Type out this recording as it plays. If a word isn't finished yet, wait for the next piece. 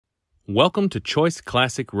Welcome to Choice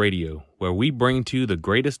Classic Radio, where we bring to you the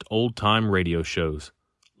greatest old-time radio shows.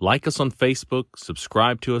 Like us on Facebook,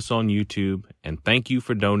 subscribe to us on YouTube, and thank you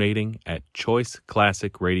for donating at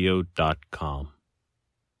choiceclassicradio.com.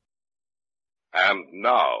 And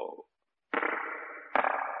now,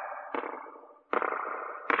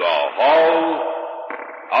 the Hall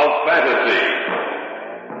of Fantasy.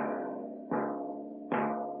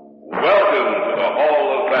 Welcome to the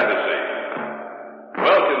Hall of Fantasy.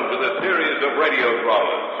 Welcome to the series of radio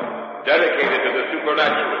dramas dedicated to the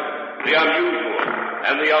supernatural, the unusual,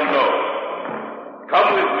 and the unknown.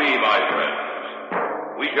 Come with me, my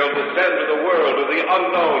friends. We shall descend to the world of the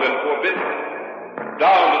unknown and forbidden,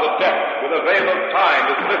 down to the depths where the veil of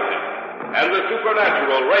time is lifted, and the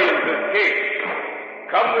supernatural reigns as king.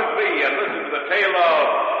 Come with me and listen to the tale of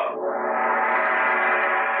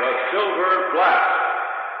the Silver Flask.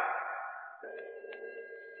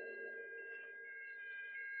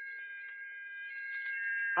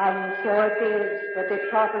 And so it is that the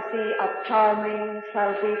prophecy of Charming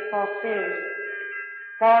shall be fulfilled.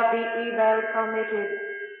 For the evil committed,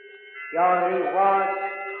 your reward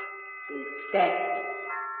is death.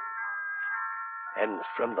 And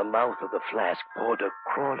from the mouth of the flask poured a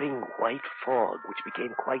crawling white fog, which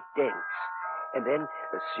became quite dense, and then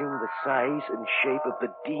assumed the size and shape of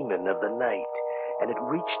the demon of the night, and it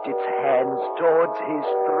reached its hands towards his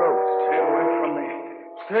throat. Stay away from me.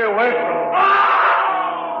 Stay away from me.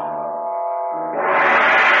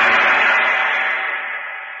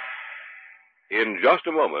 In just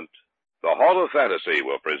a moment, the Hall of Fantasy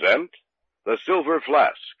will present The Silver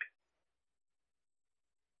Flask.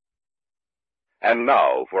 And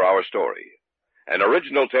now for our story. An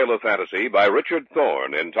original tale of fantasy by Richard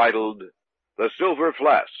Thorne entitled The Silver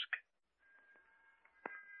Flask.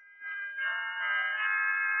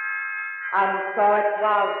 And so it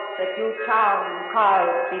was that you charm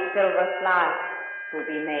caused the silver flask to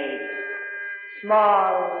be made.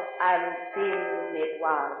 Small and thin it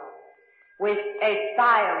was, with a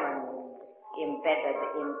diamond embedded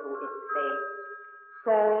into its face,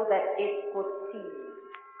 so that it could see.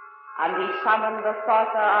 And he summoned the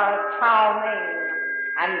sorcerer Charming,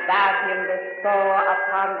 and bade him bestow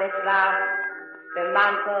upon this lamp the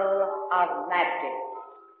mantle of magic.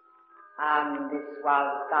 And this was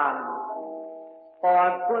done. For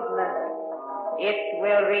goodness, it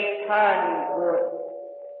will return good.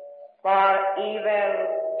 For evil,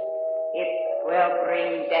 it will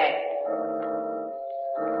bring death.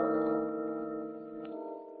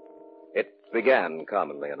 It began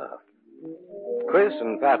commonly enough. Chris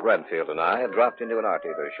and Pat Redfield and I had dropped into an art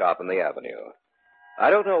dealer's shop on the avenue. I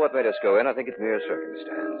don't know what made us go in. I think it's mere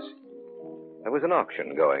circumstance. There was an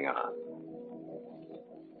auction going on.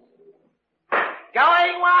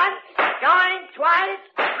 Going once, going twice,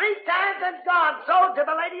 3 times and gone. Sold to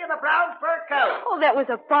the lady in the brown fur coat. Oh, that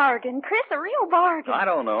was a bargain, Chris, a real bargain. I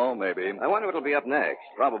don't know, maybe. I wonder what'll be up next.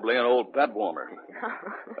 Probably an old bed warmer.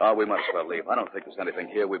 We might as well leave. I don't think there's anything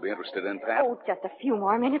here we'd be interested in, Pat. Oh, just a few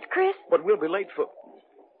more minutes, Chris. But we'll be late for...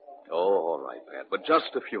 Oh, all right, Pat, but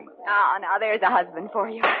just a few minutes. Oh, now there's a husband for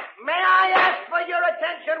you. May I ask for your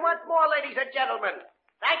attention once more, ladies and gentlemen?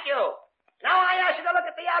 Thank you. Now I ask you to look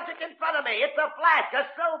at the object in front of me. It's a flask, a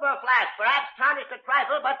silver flask, perhaps tarnished a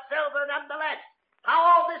trifle, but silver nonetheless. How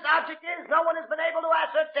old this object is, no one has been able to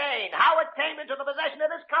ascertain. How it came into the possession of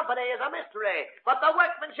this company is a mystery, but the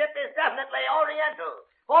workmanship is definitely Oriental.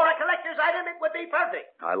 For a collector's item, it would be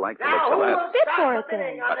perfect. I like to Now, look who for will that. Bid for start it, the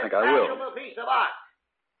bidding then. on I this think I will. valuable piece of art?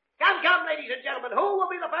 Come, ladies and gentlemen, who will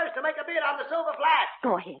be the first to make a bid on the silver flask?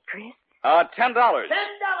 Go ahead, Chris. $10. $10. The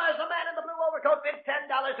man in the blue overcoat bid $10.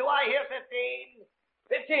 Do I hear 15?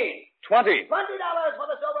 15. 20. $20 for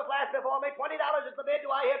the silver flask before me. $20 is the bid.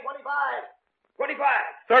 Do I hear 25? 25.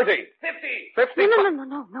 30. 50. 50.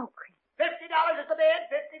 No, Chris. $50 is the bid.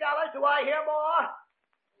 $50. Do I hear more?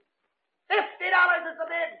 $50 is the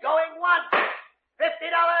bid. Going once. $50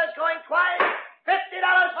 going twice.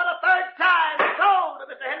 $50 for the third time. Sold to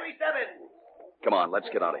Mr. Henry Stebbins. Come on, let's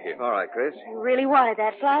get out of here. All right, Chris. You really wanted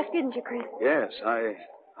that flask, didn't you, Chris? Yes, I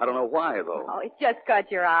don't know why, though. Oh, it just caught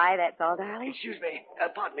your eye, that's all, darling. Excuse me.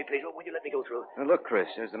 Pardon me, please. Will you let me go through? Now, look, Chris,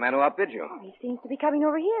 there's the man who outbid you. Oh, he seems to be coming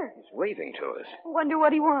over here. He's waving to us. Wonder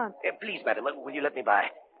what he wants. Please, madam, will you let me by?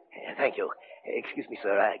 Thank you. Excuse me,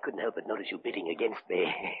 sir. I couldn't help but notice you bidding against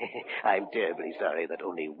me. I'm terribly sorry that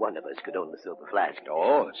only one of us could own the silver flask.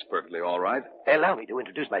 Oh, that's perfectly all right. Allow me to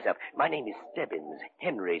introduce myself. My name is Stebbins,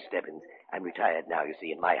 Henry Stebbins. I'm retired now, you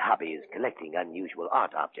see, and my hobby is collecting unusual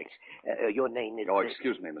art objects. Your name is... Oh,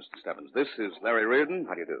 excuse me, Mr. Stebbins. This is Larry Reardon.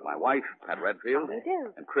 How do you do? My wife, Pat Redfield. How do you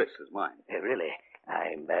do? And Chris is mine. Really?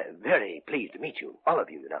 I'm very pleased to meet you, all of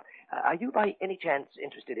you, Are you by any chance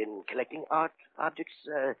interested in collecting art objects,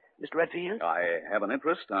 Mr. Redfield? I have an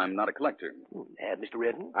interest. I'm not a collector. Mr.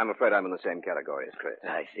 Redden? I'm afraid I'm in the same category as Chris.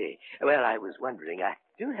 I see. Well, I was wondering. I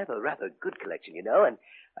do have a rather good collection, and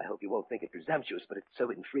I hope you won't think it presumptuous, but it's so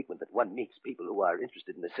infrequent that one meets people who are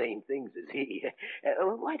interested in the same things as he.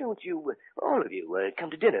 Why don't you, all of you,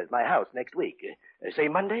 come to dinner at my house next week? Say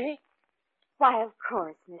Monday? Why, of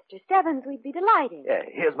course, Mr. Stebbins, we'd be delighted.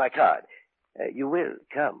 Here's my card. You will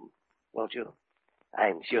come, won't you?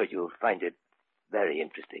 I'm sure you'll find it very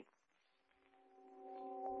interesting.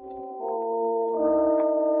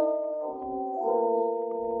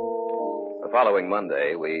 The following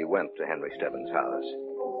Monday, we went to Henry Stebbins' house.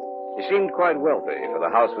 He seemed quite wealthy, for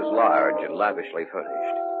the house was large and lavishly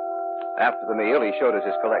furnished. After the meal, he showed us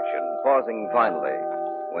his collection, pausing finally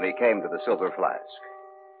when he came to the silver flask.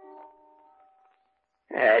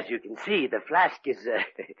 As you can see, the flask is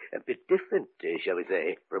a bit different, shall we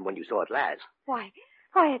say, from when you saw it last. Why,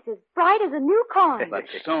 it's as bright as a new coin. That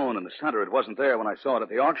stone in the center, it wasn't there when I saw it at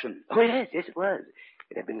the auction. Oh, yes, it was.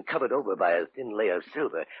 It had been covered over by a thin layer of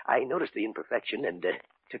silver. I noticed the imperfection and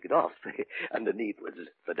took it off. Underneath was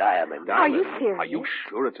the diamond. Are you serious? Are you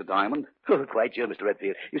sure it's a diamond? Oh, quite sure, Mr.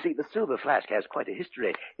 Redfield. You see, the silver flask has quite a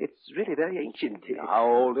history. It's really very ancient. How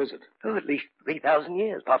old is it? Oh, at least 3,000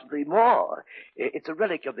 years, possibly more. It's a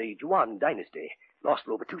relic of the Yuan dynasty, lost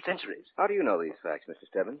for over 2 centuries. How do you know these facts, Mr.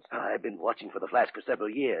 Stebbins? I've been watching for the flask for several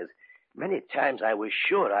years. Many times I was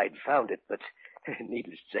sure I'd found it, but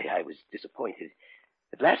needless to say, I was disappointed.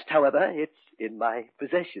 At last, however, it's in my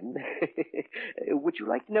possession. Would you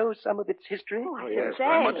like to know some of its history? Oh, I yes, should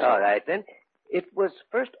very say. much. All right, then. It was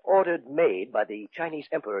first ordered made by the Chinese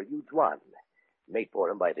Emperor Yu Zhuan, made for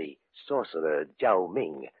him by the sorcerer Zhao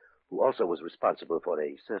Ming, who also was responsible for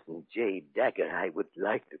a certain jade dagger I would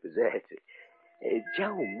like to possess.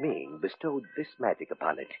 Zhao Ming bestowed this magic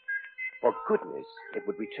upon it. For goodness, it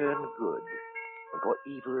would return good, and for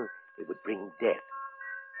evil, it would bring death.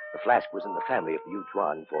 The flask was in the family of Yu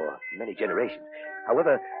Zhuan for many generations.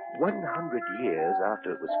 However, 100 years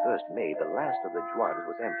after it was first made, the last of the Zhuans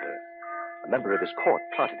was emperor. A member of his court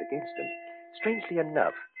plotted against him. Strangely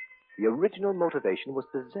enough, the original motivation was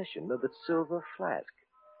possession of the silver flask.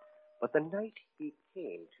 But the night he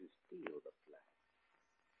came to steal the flask...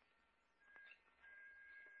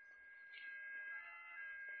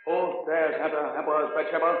 Oh, there's Emperor's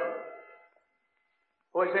bedchamber.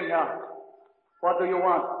 Who is in here? What do you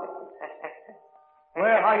want?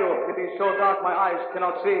 Where are you? It is so dark my eyes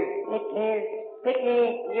cannot see. It is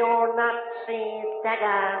pity you not see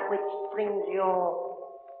dagger which brings you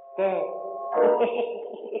death.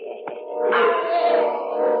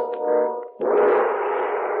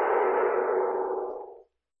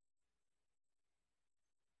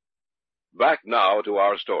 Back now to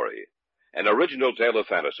our story. An original tale of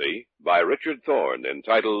fantasy by Richard Thorne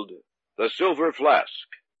entitled The Silver Flask.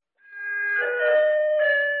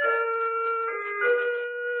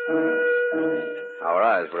 Our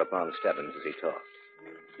eyes were upon Stebbins as he talked.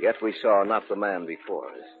 Yet we saw not the man before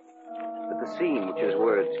us, but the scene which his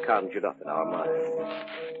words conjured up in our minds.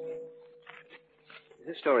 Is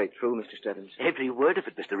this story true, Mr. Stebbins? Every word of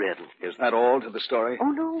it, Mr. Redden. Is that all to the story?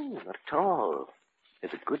 Oh, no, not at all.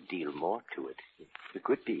 There's a good deal more to it. A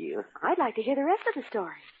good deal. I'd like to hear the rest of the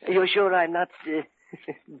story. You're sure I'm not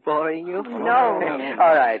boring you? No.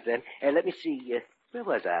 All right, then. Let me see. Where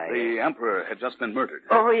was I? The emperor had just been murdered.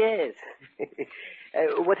 Oh, yes.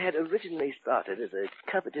 What had originally started as a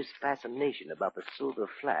covetous fascination about the silver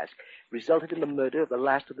flask resulted in the murder of the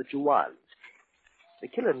last of the Juans. The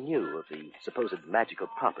killer knew of the supposed magical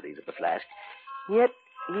properties of the flask, yet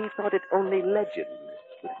he thought it only legend,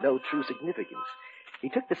 with no true significance. He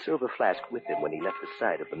took the silver flask with him when he left the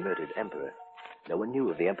side of the murdered emperor. No one knew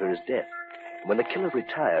of the emperor's death. When the killer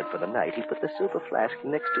retired for the night, he put the silver flask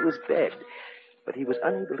next to his bed. But he was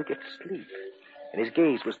unable to get to sleep, and his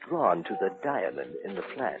gaze was drawn to the diamond in the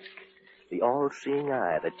flask, the all-seeing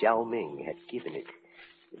eye that Zhao Ming had given it.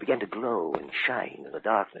 It began to glow and shine in the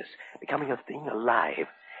darkness, becoming a thing alive.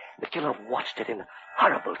 The killer watched it in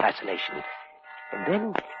horrible fascination, and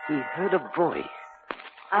then he heard a voice.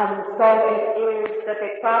 And so it is that the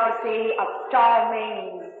prophecy of Zhao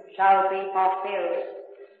Ming shall be fulfilled.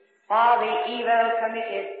 For the evil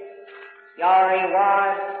committed, your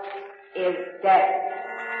reward is death.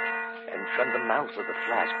 And from the mouth of the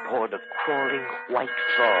flask poured a crawling white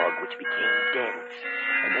frog which became dense,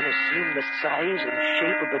 and then assumed the size and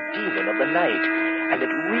shape of the demon of the night, and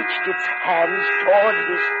it reached its hands toward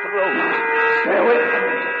his throat. Stay away from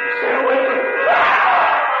me. Stay away from me.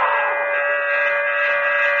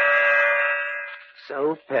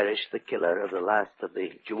 so perished the killer of the last of the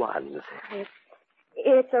Juans.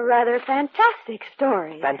 It's a rather fantastic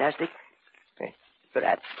story. Fantastic?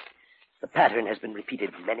 Perhaps. The pattern has been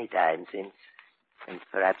repeated many times since, and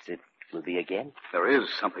perhaps it will be again. There is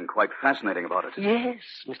something quite fascinating about it. Yes,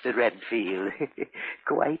 Mr. Redfield.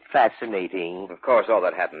 Quite fascinating. Of course, all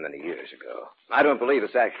that happened many years ago. I don't believe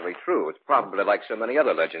it's actually true. It's probably like so many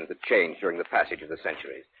other legends that change during the passage of the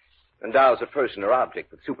centuries. Endows a person or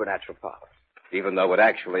object with supernatural power. Even though what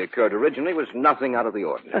actually occurred originally was nothing out of the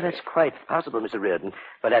ordinary. Oh, that's quite possible, Mr. Reardon.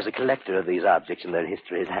 But as a collector of these objects and their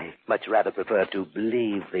histories, I much rather prefer to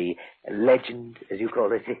believe the legend, as you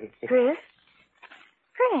call it. Chris?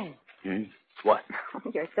 Chris? What?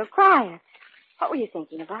 Oh, you're so quiet. What were you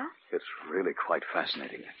thinking about? It's really quite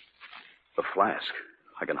fascinating. The flask.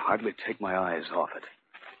 I can hardly take my eyes off it.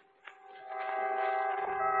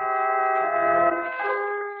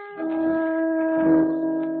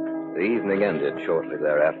 The evening ended shortly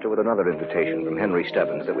thereafter with another invitation from Henry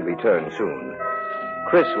Stebbins that would return soon.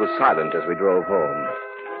 Chris was silent as we drove home,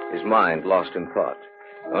 his mind lost in thought,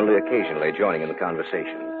 only occasionally joining in the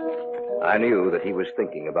conversation. I knew that he was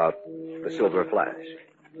thinking about the silver flask.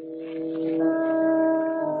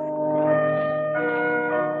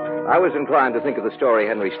 I was inclined to think of the story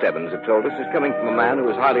Henry Stebbins had told us as coming from a man who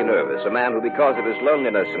was highly nervous, a man who, because of his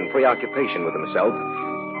loneliness and preoccupation with himself,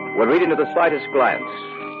 would read into the slightest glance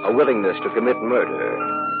a willingness to commit murder.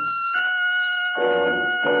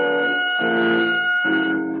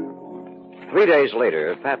 3 days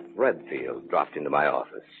later, Pat Redfield dropped into my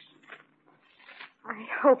office. I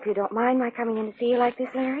hope you don't mind my coming in to see you like this,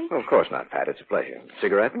 Larry. Oh, of course not, Pat. It's a pleasure.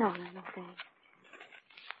 Cigarette? No, thanks.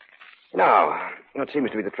 Now, what seems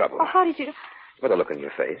to be the trouble? Oh, how did you... With a look in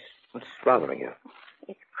your face. What's bothering you?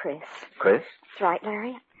 It's Chris. Chris? That's right,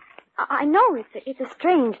 Larry. I know it's a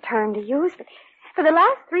strange term to use, but for the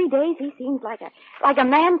last 3 days he seems like a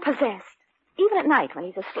man possessed. Even at night when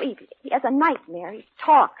he's asleep, he has a nightmare. He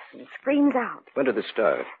talks and screams out. When did this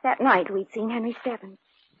start? That night we'd seen Henry Stebbins.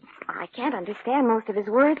 I can't understand most of his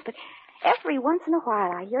words, but every once in a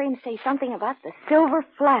while I hear him say something about the silver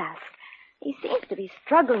flask. He seems to be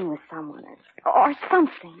struggling with someone or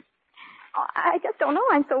something. I just don't know.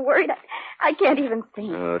 I'm so worried I can't even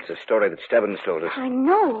think. Oh, it's a story that Stebbins told us. I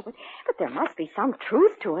know, but there must be some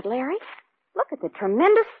truth to it, Larry. Look at the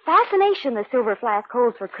tremendous fascination the silver flask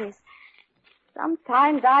holds for Chris.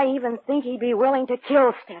 Sometimes I even think he'd be willing to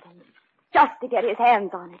kill Stebbins just to get his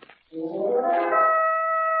hands on it.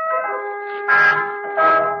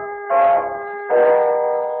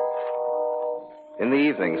 In the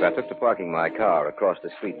evenings, I took to parking my car across the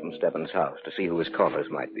street from Stebbins' house to see who his callers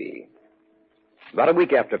might be. About a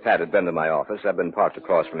week after Pat had been to my office, I'd been parked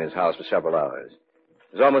across from his house for several hours.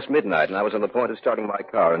 It was almost midnight, and I was on the point of starting my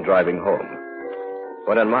car and driving home.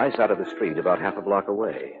 When on my side of the street, about half a block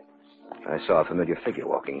away, I saw a familiar figure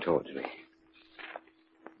walking towards me.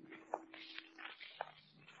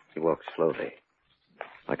 He walked slowly,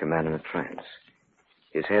 like a man in a trance.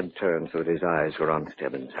 His head turned so that his eyes were on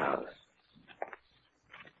Stebbins' house.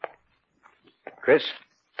 Chris?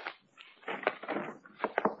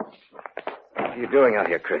 What are you doing out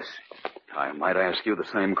here, Chris? I might ask you the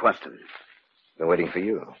same question. They're waiting for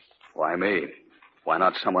you. Why me? Why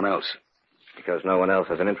not someone else? Because no one else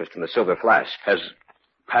has an interest in the silver flask. Has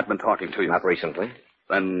Pat been talking to you? Not recently.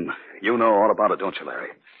 Then you know all about it, don't you, Larry?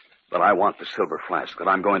 That I want the silver flask, that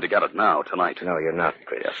I'm going to get it now, tonight. No, you're not,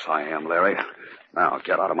 Chris. Yes, I am, Larry. Now,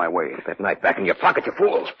 get out of my way. Put that knife back in your pocket, you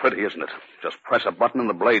fool. It's pretty, isn't it? Just press a button and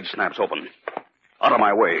the blade snaps open. Out of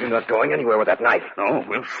my way. You're not going anywhere with that knife. No,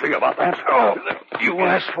 we'll see about that. Oh, you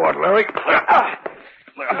asked for it, Larry.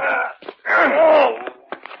 Oh,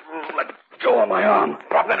 let go of my arm.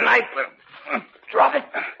 Drop the knife. Drop it.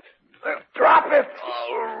 Drop it.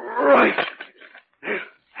 All right.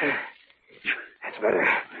 That's better.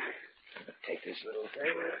 Take this little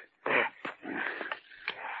thing.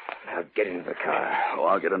 Now get into the car. Oh,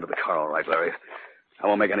 I'll get into the car, all right, Larry. I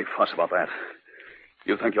won't make any fuss about that.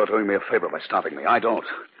 You think you're doing me a favor by stopping me. I don't.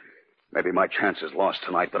 Maybe my chance is lost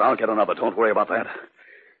tonight, but I'll get another. Don't worry about that.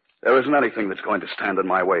 There isn't anything that's going to stand in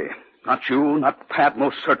my way. Not you, not Pat,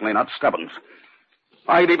 most certainly not Stebbins.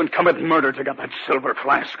 I'd even commit murder to get that silver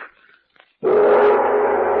flask.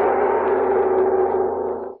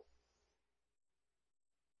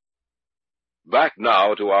 Back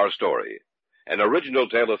now to our story. An original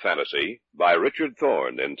tale of fantasy by Richard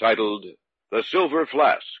Thorne entitled The Silver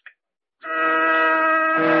Flask.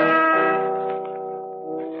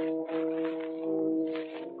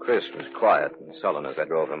 Chris was quiet and sullen as I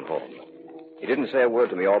drove him home. He didn't say a word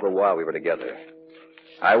to me all the while we were together.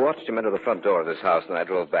 I watched him enter the front door of his house, and I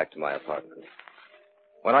drove back to my apartment.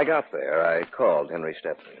 When I got there, I called Henry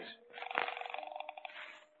Stebbins.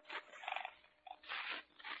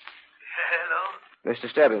 Hello? Mr.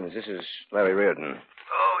 Stebbins, this is Larry Reardon.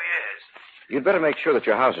 Oh, yes. You'd better make sure that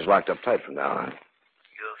your house is locked up tight from now on.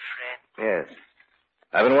 Your friend? Yes.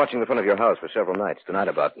 I've been watching the front of your house for several nights. Tonight,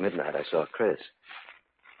 about midnight, I saw Chris.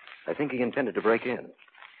 I think he intended to break in. I'll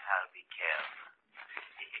be careful.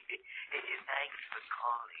 Thanks for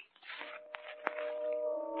calling.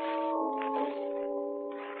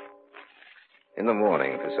 In the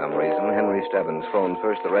morning, for some reason, Henry Stebbins phoned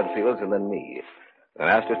first the Redfields and then me, and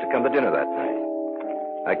asked us to come to dinner that night.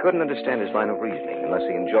 I couldn't understand his line of reasoning unless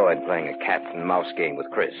he enjoyed playing a cat and mouse game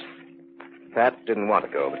with Chris. Pat didn't want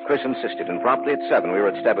to go, but Chris insisted, and promptly at 7 we were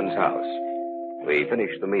at Stebbins' house. We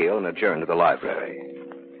finished the meal and adjourned to the library.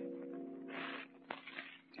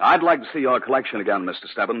 I'd like to see your collection again, Mr.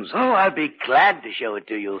 Stebbins. Oh, I'll be glad to show it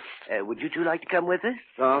to you. Would you two like to come with us?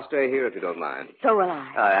 So I'll stay here if you don't mind. So will I.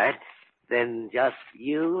 All right. Then just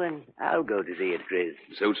you and I'll go to see it, Chris.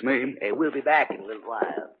 Suits me. We'll be back in a little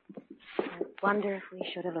while. I wonder if we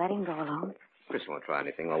should have let him go alone. Chris won't try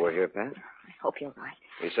anything while we're here, Pat. I hope you're right.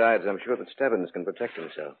 Besides, I'm sure that Stebbins can protect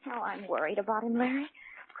himself. Oh, I'm worried about him, Larry.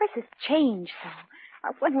 Chris has changed so.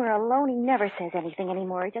 When we're alone, he never says anything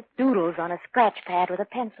anymore. He just doodles on a scratch pad with a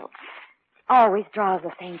pencil. Always draws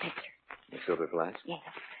the same picture. The silver flask? Yes.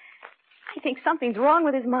 I think something's wrong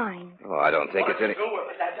with his mind. Oh, I don't think it's any... Just a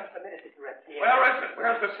minute, Mr. Redfield. Where is it?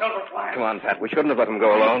 Where's the silver flask? Come on, Pat. We shouldn't have let him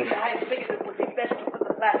go alone. I figured it would be best to put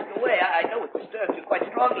the flask away. I know it disturbs you quite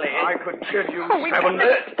strongly. I could kill you, Oh, we Stebbins.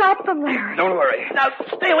 can't stop them, Larry. Don't worry. Now,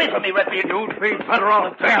 stay away from me, Redfield. You'd be better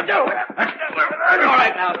off dead. All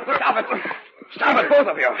right, now, stop it. Stop it, both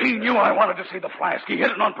of you. He knew I wanted to see the flask. He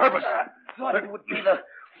hid it on purpose. Thought it would be the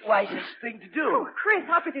wisest thing to do. Oh, Chris,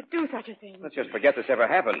 how could you do such a thing? Let's just forget this ever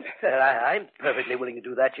happened. I'm perfectly willing to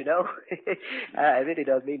do that, you know. I really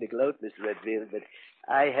don't mean to gloat, Mr. Redfield, but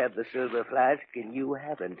I have the silver flask and you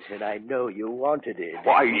haven't, and I know you wanted it.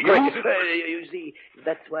 Why, you... You see,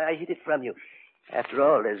 that's why I hid it from you. After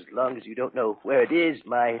all, as long as you don't know where it is,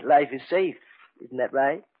 my life is safe. Isn't that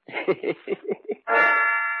right?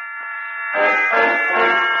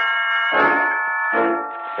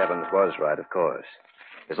 Stebbins was right, of course.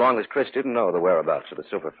 As long as Chris didn't know the whereabouts of the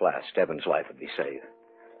silver flask, Stebbins' life would be safe.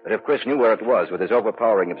 But if Chris knew where it was with his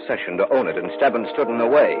overpowering obsession to own it and Stebbins stood in the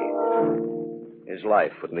way, his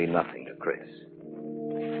life would mean nothing to Chris.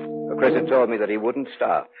 But Chris had told me that he wouldn't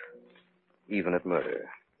stop, even at murder.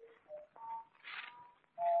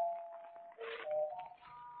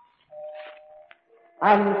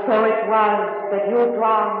 And so it was that you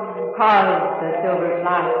drawn caused the silver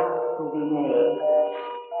flask to be made.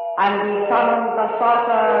 And he summoned the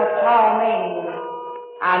sorcerer Charming,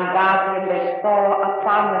 and bade him bestow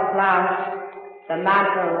upon the flask the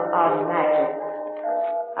mantle of magic.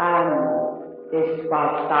 And this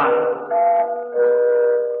was done.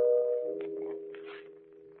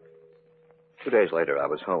 2 days later, I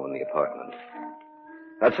was home in the apartment.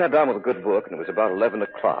 I'd sat down with a good book, and it was about 11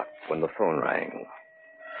 o'clock when the phone rang.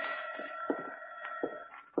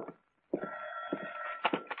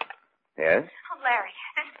 Yes? Oh, Larry,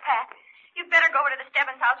 this is Pat. You'd better go over to the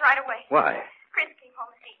Stebbins house right away. Why? Chris came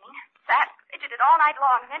home this evening, sat, fidgeted all night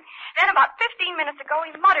long, and then about 15 minutes ago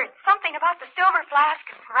he muttered something about the silver flask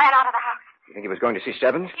and ran out of the house. You think he was going to see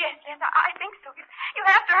Stebbins? Yes, I think so. You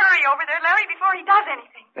have to hurry over there, Larry, before he does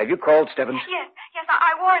anything. Have you called Stebbins? Yes,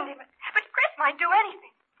 I warned him. But Chris might do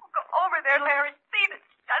anything. Go over there, Larry. See that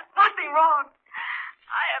there's nothing wrong.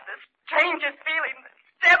 I have the strangest feeling that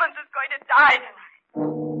Stebbins is going to die tonight.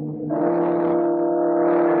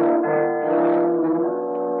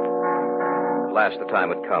 At last the time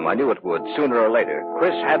had come. I knew it would, sooner or later.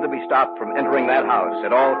 Chris had to be stopped from entering that house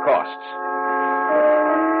at all costs.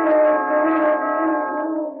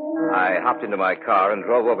 I hopped into my car and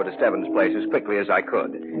drove over to Stebbins' place as quickly as I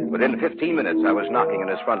could. Within 15 minutes, I was knocking on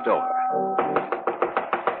his front door.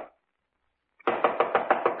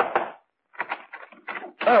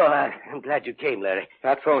 Oh, I'm glad you came, Larry.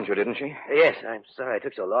 Pat phoned you, didn't she? Yes, I'm sorry I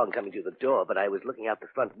took so long coming to the door, but I was looking out the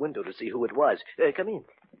front window to see who it was. Come in.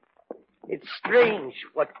 It's strange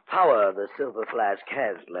what power the silver flask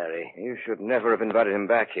has, Larry. You should never have invited him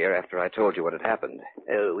back here after I told you what had happened.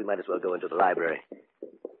 We might as well go into the library.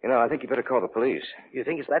 You know, I think you better call the police. You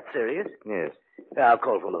think it's that serious? Yes. I'll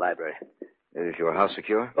call from the library. Is your house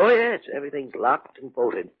secure? Oh, yes. Everything's locked and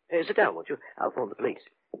bolted. Sit down, won't you? I'll phone the police.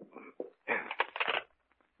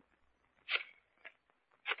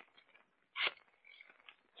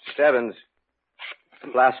 Stebbins,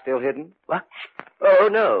 the flask still hidden? What? Oh,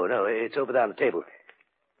 no. It's over there on the table.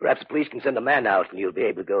 Perhaps the police can send a man out and you'll be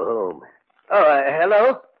able to go home. Oh,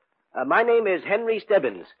 hello? My name is Henry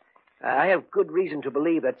Stebbins. I have good reason to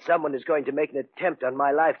believe that someone is going to make an attempt on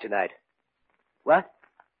my life tonight. What?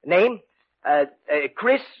 Name?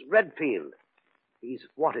 Chris Redfield. He's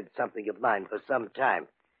wanted something of mine for some time.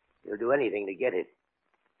 He'll do anything to get it.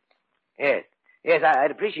 Yes,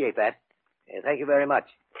 I'd appreciate that. Thank you very much.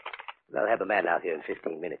 I'll have a man out here in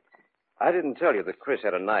 15 minutes. I didn't tell you that Chris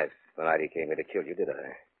had a knife the night he came here to kill you, did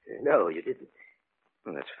I? No, you didn't.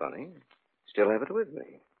 Well, that's funny. Still have it with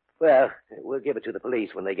me. Well, we'll give it to the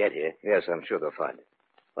police when they get here. Yes, I'm sure they'll find it.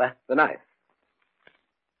 What? The knife.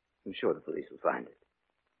 I'm sure the police will find it.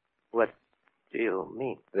 What do you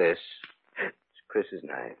mean? This is Chris's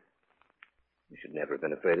knife. You should never have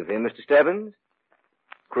been afraid of him, Mr. Stebbins.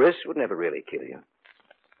 Chris would never really kill you.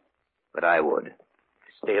 But I would.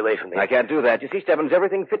 Stay away from me. I can't do that. You see, Stebbins,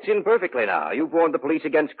 everything fits in perfectly now. You've warned the police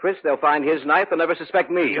against Chris. They'll find his knife. They'll never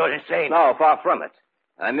suspect me. You're insane. No, far from it.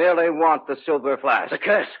 I merely want the silver flask. The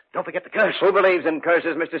curse. Don't forget the curse. Who believes in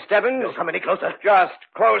curses, Mr. Stebbins? Don't come any closer. Just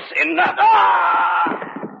close enough. Ah!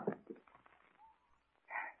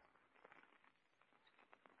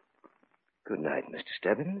 Good night, Mr.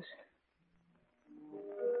 Stebbins.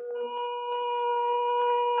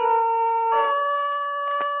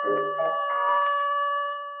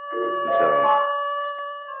 So,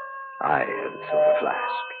 I have the silver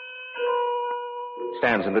flask. It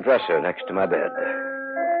stands in the dresser next to my bed.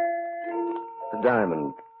 The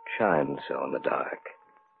diamond shines so in the dark.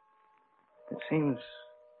 It seems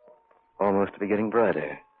almost to be getting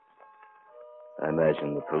brighter. I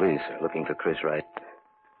imagine the police are looking for Chris Wright.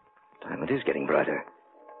 The diamond is getting brighter.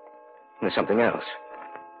 And there's something else.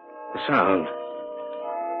 The sound.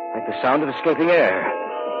 Like the sound of escaping air.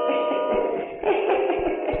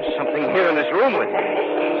 There's something here in this room with me.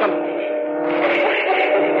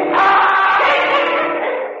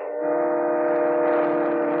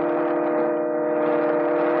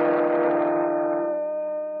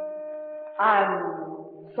 And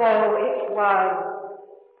so it was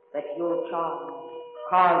that you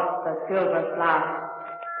caused the silver flask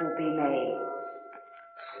to be made.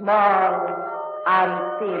 Small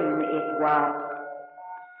and thin it was,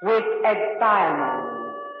 with a diamond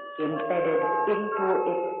embedded into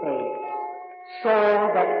its base, so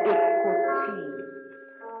that it could see.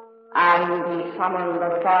 And he summoned the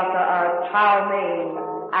sorcerer Charmaine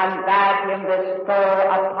and bade him bestow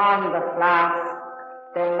upon the flask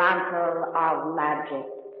the mantle of magic.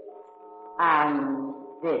 And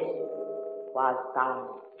this was done.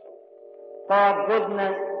 For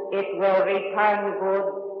goodness it will return good,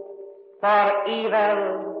 for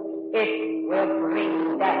evil it will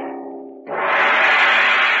bring death.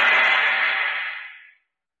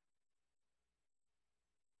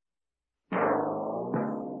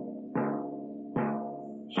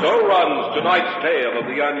 So runs tonight's tale of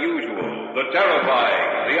the unusual, the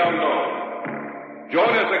terrifying, the unknown.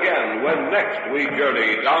 Join us again when next we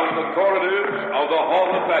journey down the corridors of the Hall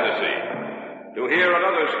of Fantasy to hear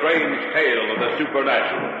another strange tale of the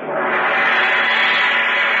supernatural.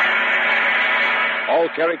 All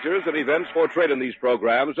characters and events portrayed in these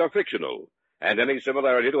programs are fictional, and any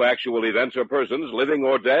similarity to actual events or persons, living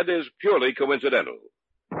or dead, is purely coincidental.